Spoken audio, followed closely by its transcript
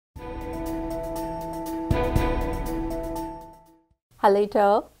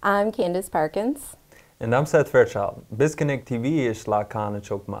Halito, I'm Candace Perkins. And I'm Tvshka. Biskinik TV is Lakana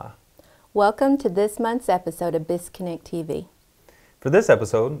Choctaw. Welcome to this month's episode of Biskinik TV. For this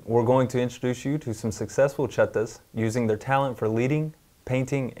episode, we're going to introduce you to some successful Chahtas using their talent for leading,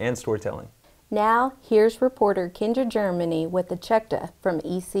 painting, and storytelling. Now, here's reporter Kendra Germany with the Choctaw from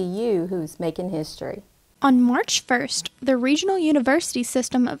ECU who's making history. On March 1st, the Regional University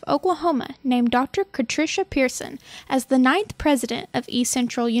System of Oklahoma named Dr. Katricia Pierson as the 9th president of East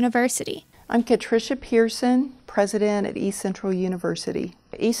Central University. I'm Katricia Pierson, president at East Central University.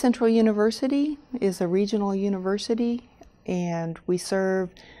 East Central University is a regional university, and we serve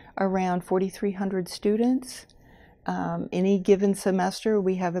around 4,300 students. Any given semester,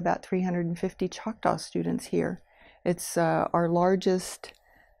 we have about 350 Choctaw students here. It's our largest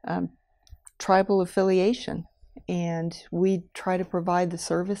tribal affiliation, and we try to provide the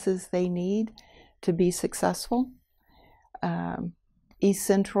services they need to be successful. East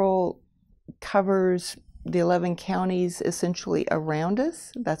Central covers the 11 counties essentially around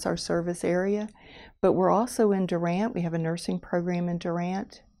us. That's our service area. But we're also in Durant. We have a nursing program in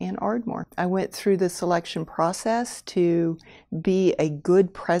Durant and Ardmore. I went through the selection process to be a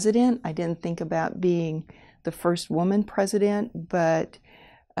good president. I didn't think about being the first woman president, but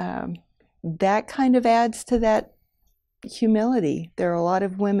that kind of adds to that humility. There are a lot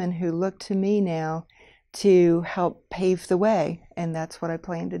of women who look to me now to help pave the way, and that's what I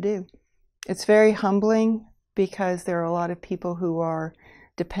plan to do. It's very humbling because there are a lot of people who are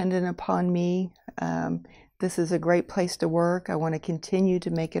dependent upon me. This is a great place to work. I want to continue to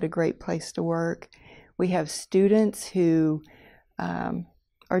make it a great place to work. We have students who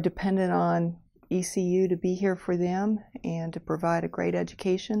are dependent on ECU to be here for them and to provide a great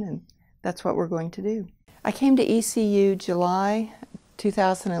education, and that's what we're going to do. I came to ECU July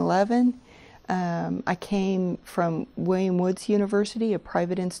 2011. I came from William Woods University, a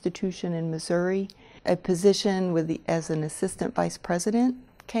private institution in Missouri. A position as an assistant vice president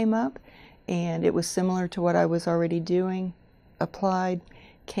came up, and it was similar to what I was already doing. Applied,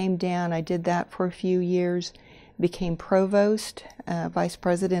 came down, I did that for a few years, became provost, vice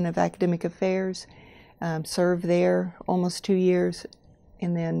president of academic affairs, served there almost 2 years,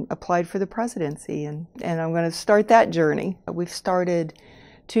 and then applied for the presidency, and I'm going to start that journey. We've started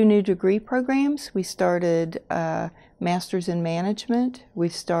 2 new degree programs. We started Masters in Management.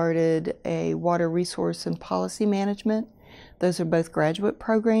 We've started a Water Resource and Policy Management. Those are both graduate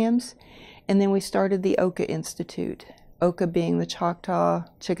programs. And then we started the OKA Institute, OKA being the Choctaw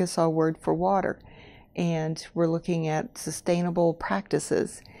Chickasaw word for water. And we're looking at sustainable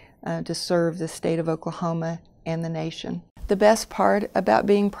practices to serve the state of Oklahoma and the nation. The best part about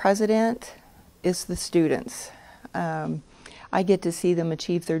being president is the students. I get to see them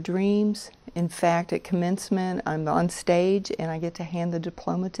achieve their dreams. In fact, at commencement, I'm on stage and I get to hand the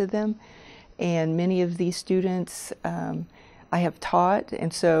diploma to them. And many of these students I have taught,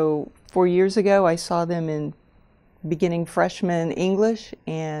 and so 4 years ago I saw them in beginning freshman English,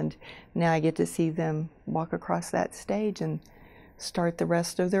 and now I get to see them walk across that stage and start the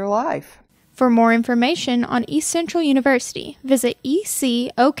rest of their life. For more information on East Central University, visit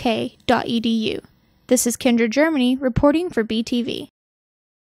ecok.edu. This is Kendra Germany reporting for BTV.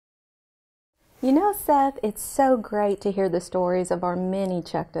 You know, Seth, it's so great to hear the stories of our many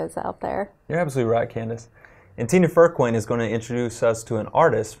Choctaws out there. You're absolutely right, Candace. And Tina Furquin is going to introduce us to an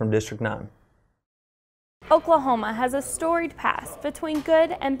artist from District 9. Oklahoma has a storied past between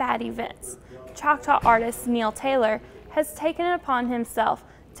good and bad events. Choctaw artist Neal has taken it upon himself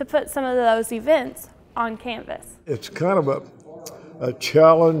to put some of those events on canvas. It's kind of a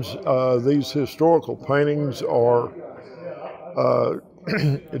challenge. These historical paintings are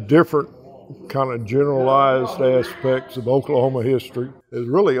different kind of generalized aspects of Oklahoma history.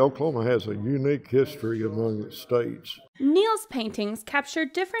 Oklahoma has a unique history among the states. Neal's paintings capture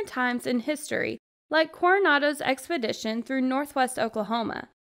different times in history, like Coronado's expedition through northwest Oklahoma,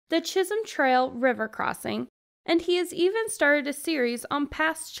 the Chisholm Trail river crossing, and he has even started a series on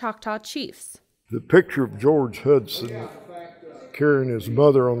past Choctaw chiefs. The picture of George Hudson carrying his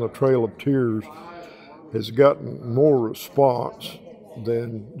mother on the Trail of Tears has gotten more response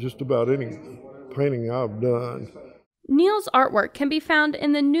than just about any painting I've done. Neal's artwork can be found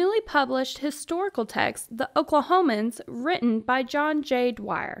in the newly published historical text, The Oklahomans, written by John J.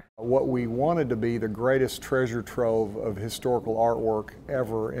 Dwyer. What we wanted to be the greatest treasure trove of historical artwork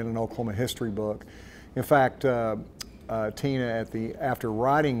ever in an Oklahoma history book. In fact, Tina, after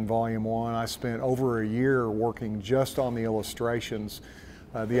writing Volume 1, I spent over a year working just on the illustrations.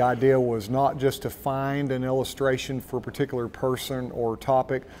 The idea was not just to find an illustration for a particular person or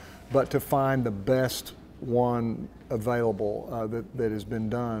topic, but to find the best one available that has been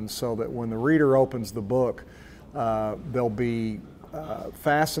done, so that when the reader opens the book, they'll be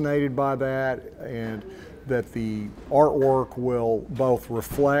fascinated by that, and that the artwork will both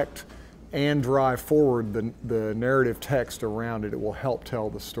reflect and drive forward the narrative text around it. It will help tell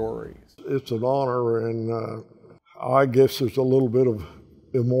the story. It's an honor, and I guess there's a little bit of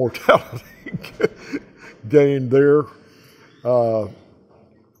immortality gained there.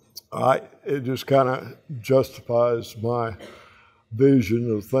 It just kind of justifies my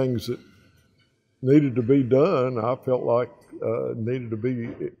vision of things that needed to be done. I felt like needed to be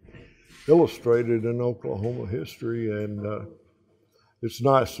illustrated in Oklahoma history, and it's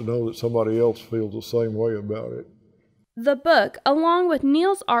nice to know that somebody else feels the same way about it. The book, along with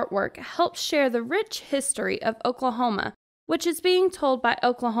Neal's artwork, helps share the rich history of Oklahoma, which is being told by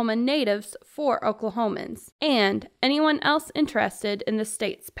Oklahoma natives for Oklahomans and anyone else interested in the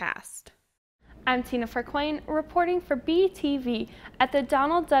state's past. I'm Tina Frequain, reporting for BTV at the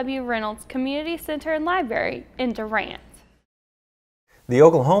Donald W. Reynolds Community Center and Library in Durant. The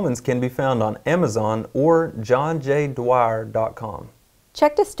Oklahomans can be found on Amazon or johnjdwyer.com.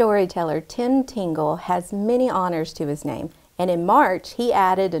 Choctaw storyteller Tim Tingle has many honors to his name, and in March he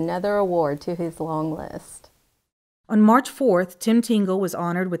added another award to his long list. On March 4th, Tim Tingle was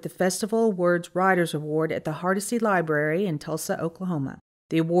honored with the Festival Awards Writers Award at the Hardesty Library in Tulsa, Oklahoma.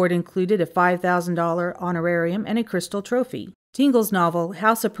 The award included a $5,000 honorarium and a crystal trophy. Tingle's novel,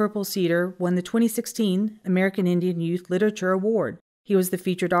 House of Purple Cedar, won the 2016 American Indian Youth Literature Award. He was the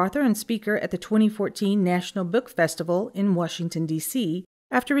featured author and speaker at the 2014 National Book Festival in Washington, D.C.,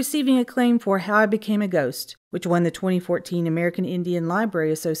 after receiving acclaim for How I Became a Ghost, which won the 2014 American Indian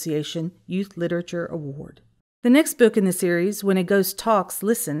Library Association Youth Literature Award. The next book in the series, When a Ghost Talks,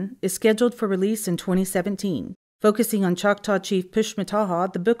 Listen, is scheduled for release in 2017. Focusing on Choctaw Chief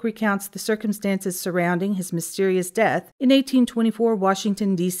Pushmataha, the book recounts the circumstances surrounding his mysterious death in 1824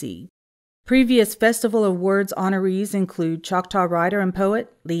 Washington, D.C. Previous Festival Awards honorees include Choctaw writer and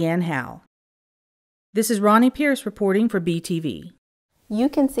poet Leanne Howe. This is Ronnie Pierce reporting for BTV. You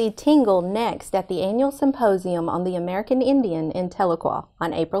can see Tingle next at the annual symposium on the American Indian in Tahlequah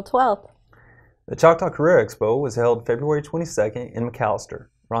on April 12th. The Choctaw Career Expo was held February 22nd in McAllister.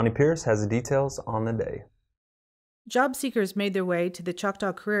 Ronnie Pierce has the details on the day. Job seekers made their way to the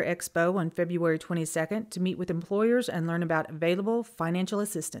Choctaw Career Expo on February 22nd to meet with employers and learn about available financial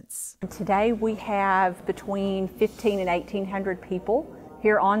assistance. Today we have between 1,500 and 1,800 people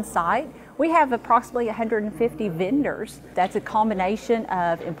here on site. We have approximately 150 vendors. That's a combination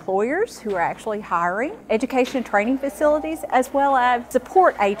of employers who are actually hiring, education and training facilities, as well as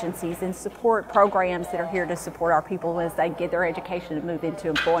support agencies and support programs that are here to support our people as they get their education and move into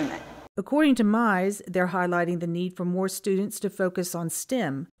employment. According to MISE, they're highlighting the need for more students to focus on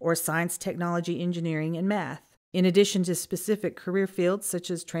STEM, or science, technology, engineering, and math, in addition to specific career fields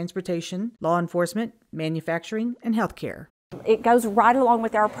such as transportation, law enforcement, manufacturing, and healthcare. It goes right along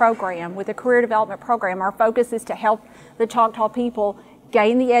with our program, with the career development program. Our focus is to help the Choctaw people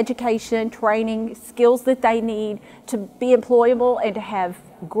gain the education, training, skills that they need to be employable and to have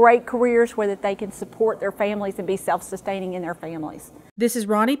great careers where that they can support their families and be self-sustaining in their families. This is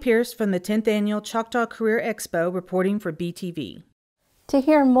Ronnie Pierce from the 10th Annual Choctaw Career Expo reporting for BTV. To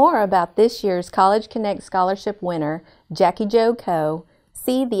hear more about this year's College Connect Scholarship winner, Jackie Jo Coe,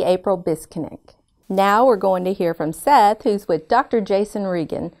 see the April Biskinik. Now we're going to hear from Seth, who's with Dr. Jason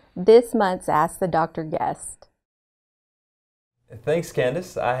Regan, this month's Ask the Doctor guest. Thanks,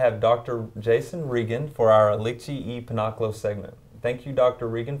 Candace. I have Dr. Jason Regan for our Alikchi E. Pinocchio segment. Thank you, Dr.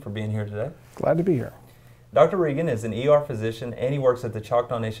 Regan, for being here today. Glad to be here. Dr. Regan is an ER physician and he works at the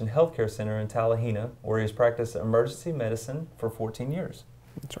Choctaw Nation Healthcare Center in Tallahena, where he has practiced emergency medicine for 14 years.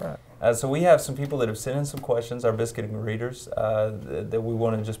 That's right. So we have some people that have sent in some questions, our Biskinik readers, that we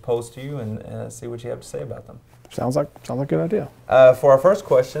want to just pose to you and see what you have to say about them. Sounds like a good idea. For our first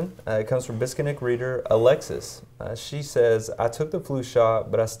question, it comes from Biskinik reader Alexis. She says, I took the flu shot,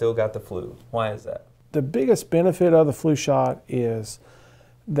 but I still got the flu. Why is that? The biggest benefit of the flu shot is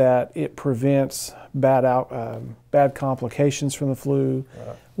that it prevents bad complications from the flu.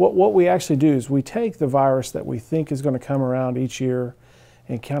 Right. What we actually do is we take the virus that we think is going to come around each year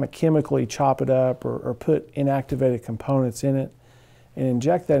and kind of chemically chop it up or put inactivated components in it and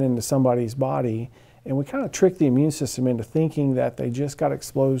inject that into somebody's body, and we kind of trick the immune system into thinking that they just got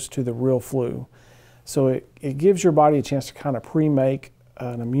exposed to the real flu. So it gives your body a chance to kind of pre-make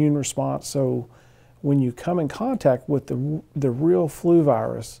an immune response. So when you come in contact with the real flu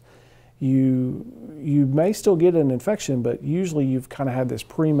virus, you may still get an infection, but usually you've kind of had this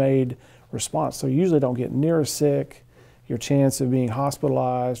pre-made response. So you usually don't get near as sick, your chance of being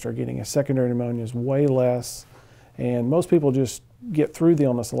hospitalized or getting a secondary pneumonia is way less, and most people just get through the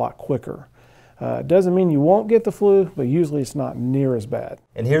illness a lot quicker. It doesn't mean you won't get the flu, but usually it's not near as bad.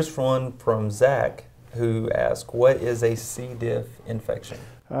 And here's one from Zach, who asked, what is a C. diff infection?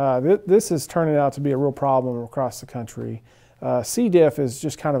 This is turning out to be a real problem across the country. C. diff is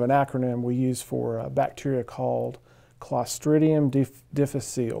just kind of an acronym we use for a bacteria called Clostridium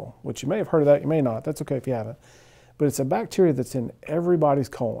difficile, which you may have heard of that, you may not. That's okay if you haven't. But it's a bacteria that's in everybody's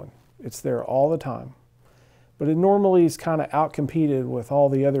colon. It's there all the time. But it normally is kind of outcompeted with all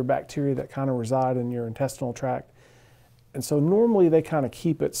the other bacteria that kind of reside in your intestinal tract. And so normally they kind of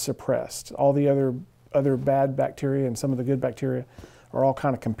keep it suppressed. All the other bad bacteria and some of the good bacteria are all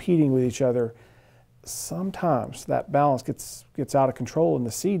kind of competing with each other. Sometimes that balance gets out of control and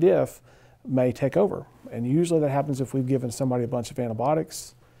the C. diff may take over. And usually that happens if we've given somebody a bunch of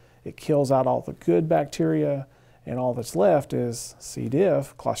antibiotics. It kills out all the good bacteria, and all that's left is C.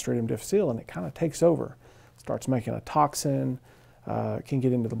 diff, Clostridium difficile, and it kind of takes over. Starts making a toxin, can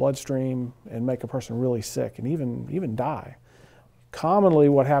get into the bloodstream and make a person really sick and even die. Commonly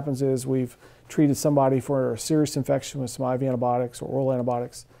what happens is we've treated somebody for a serious infection with some IV antibiotics or oral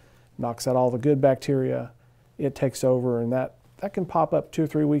antibiotics, knocks out all the good bacteria, it takes over, and that can pop up 2 or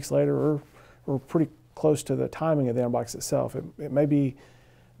 3 weeks later or pretty close to the timing of the antibiotics itself. It may be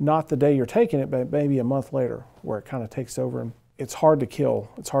not the day you're taking it, but maybe a month later where it kind of takes over. And it's hard to kill.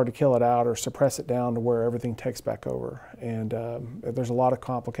 It's hard to kill it out or suppress it down to where everything takes back over. And there's a lot of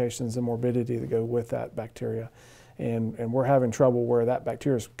complications and morbidity that go with that bacteria. And we're having trouble where that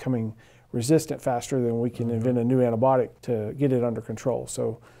bacteria is becoming resistant faster than we can invent a new antibiotic to get it under control.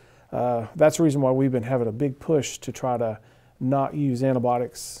 So that's the reason why we've been having a big push to try to not use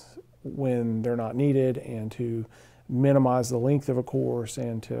antibiotics when they're not needed and to minimize the length of a course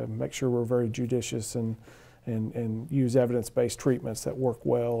and to make sure we're very judicious and use evidence-based treatments that work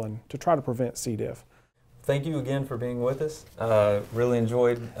well and to try to prevent C. diff. Thank you again for being with us. Really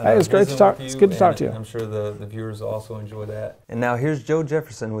enjoyed hey, it was great to talk. It's good to talk to you. I'm sure the viewers also enjoy that. And now here's Joe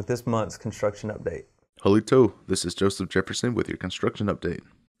Jefferson with this month's construction update. Halito, this is Joseph Jefferson with your construction update.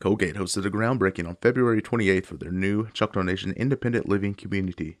 Colgate hosted a groundbreaking on February 28th for their new Choctaw Nation Independent Living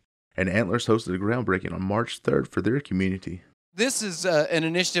community, and Antlers hosted a groundbreaking on March 3rd for their community. This is an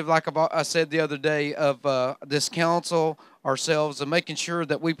initiative, like I said the other day, of this council, ourselves, of making sure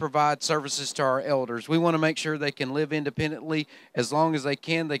that we provide services to our elders. We want to make sure they can live independently as long as they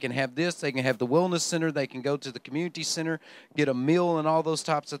can. They can have this, they can have the wellness center, they can go to the community center, get a meal and all those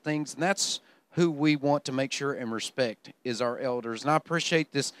types of things. And that's who we want to make sure and respect is our elders. And I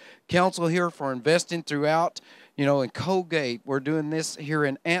appreciate this council here for investing throughout. You know, in Colgate, we're doing this here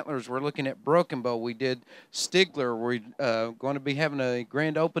in Antlers. We're looking at Broken Bow. We did Stigler. We're going to be having a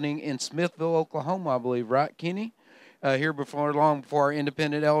grand opening in Smithville, Oklahoma, I believe, right, Kenny? Here before long, before our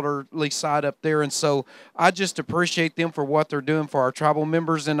independent elderly side up there. And so I just appreciate them for what they're doing for our tribal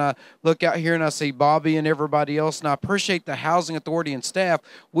members. And I look out here and I see Bobby and everybody else, and I appreciate the Housing Authority and staff.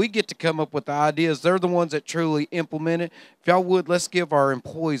 We get to come up with the ideas. They're the ones that truly implement it. If y'all would, let's give our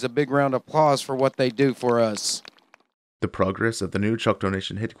employees a big round of applause for what they do for us. The progress of the new Choctaw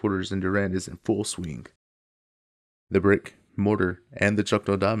Nation headquarters in Durant is in full swing. The brick, mortar, and the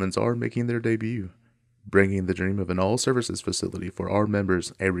Choctaw Diamonds are making their debut, bringing the dream of an all-services facility for our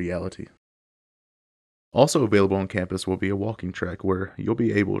members a reality. Also available on campus will be a walking track where you'll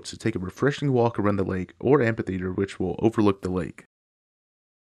be able to take a refreshing walk around the lake or amphitheater which will overlook the lake.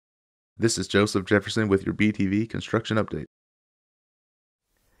 This is Joseph Jefferson with your BTV Construction Update.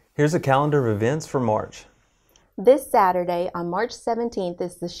 Here's a calendar of events for March. This Saturday on March 17th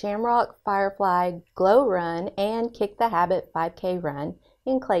is the Shamrock Firefly Glow Run and Kick the Habit 5K Run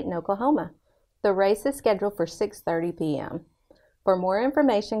in Clayton, Oklahoma. The race is scheduled for 6:30 p.m. For more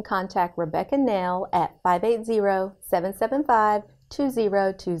information, contact Rebecca Neal at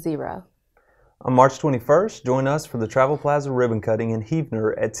 580-775-2020. On March 21st, join us for the Travel Plaza ribbon cutting in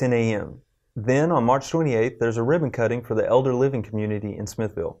Heavener at 10 a.m. Then on March 28th, there's a ribbon cutting for the Elder Living community in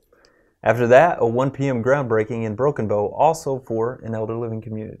Smithville. After that, a 1 p.m. groundbreaking in Broken Bow, also for an Elder Living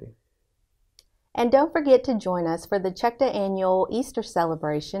community. And don't forget to join us for the Choctaw annual Easter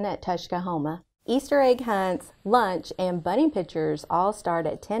celebration at Tvshka, Homma. Easter egg hunts, lunch, and bunny pictures all start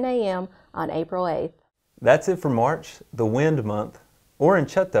at 10 a.m. on April 8th. That's it for March, the wind month, or in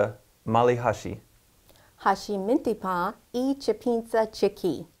Chahta, Mali Hashi. Hashi Mintipa I Chipinsa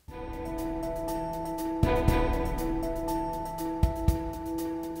Chiki.